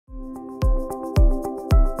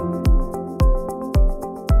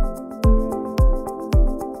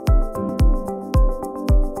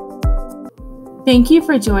Thank you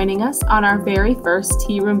for joining us on our very first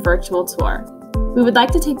Tea Room virtual tour. We would like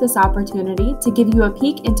to take this opportunity to give you a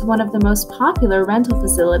peek into one of the most popular rental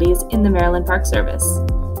facilities in the Maryland Park Service.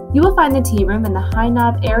 You will find the Tea Room in the High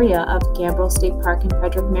Knob area of Gambrill State Park in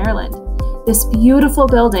Frederick, Maryland. This beautiful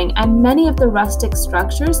building and many of the rustic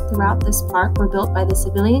structures throughout this park were built by the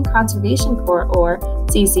Civilian Conservation Corps, or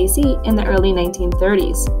CCC, in the early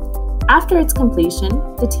 1930s. After its completion,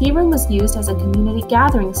 the Tea Room was used as a community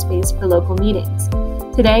gathering space for local meetings.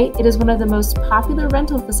 Today, it is one of the most popular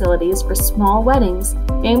rental facilities for small weddings,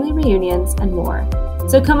 family reunions, and more.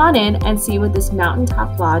 So come on in and see what this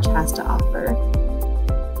mountaintop lodge has to offer.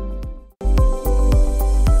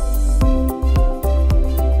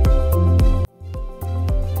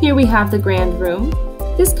 Here we have the Grand Room.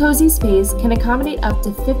 This cozy space can accommodate up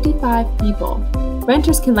to 55 people.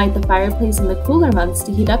 Renters can light the fireplace in the cooler months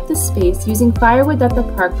to heat up the space using firewood that the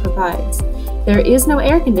park provides. There is no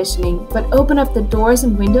air conditioning, but open up the doors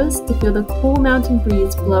and windows to feel the cool mountain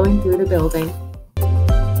breeze blowing through the building.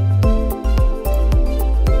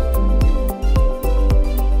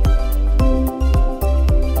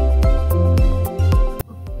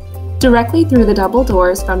 Directly through the double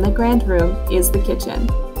doors from the Grand Room is the kitchen.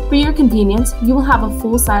 For your convenience, you will have a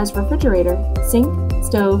full-size refrigerator, sink,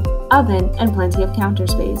 stove, oven, and plenty of counter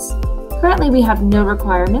space. Currently, we have no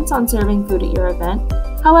requirements on serving food at your event.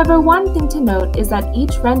 However, one thing to note is that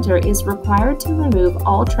each renter is required to remove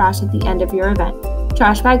all trash at the end of your event.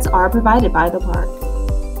 Trash bags are provided by the park.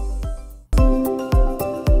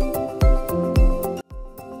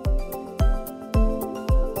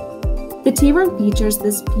 The Tea Room features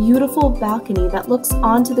this beautiful balcony that looks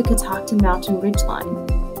onto the Catoctin Mountain ridgeline.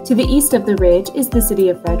 To the east of the ridge is the city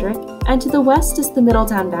of Frederick, and to the west is the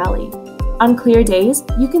Middletown Valley. On clear days,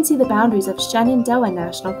 you can see the boundaries of Shenandoah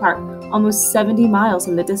National Park, almost 70 miles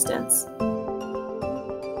in the distance.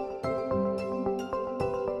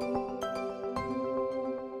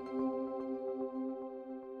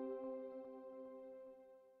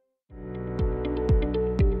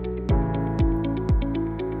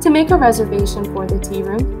 To make a reservation for the Tea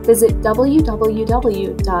Room, visit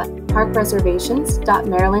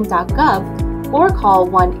www.parkreservations.maryland.gov or call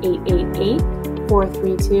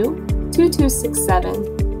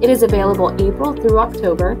 1-888-432-2267. It is available April through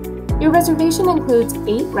October. Your reservation includes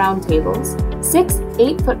 8 round tables, 6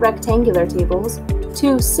 8-foot rectangular tables,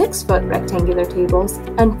 2 6-foot rectangular tables,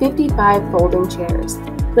 and 55 folding chairs.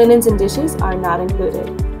 Linens and dishes are not included.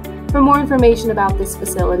 For more information about this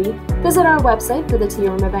facility, visit our website for the Tea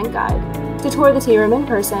Room event guide. To tour the Tea Room in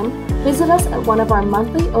person, visit us at one of our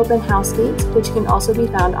monthly open house dates, which can also be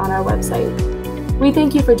found on our website. We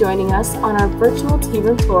thank you for joining us on our virtual Tea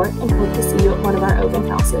Room tour and hope to see you at one of our open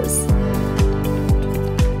houses.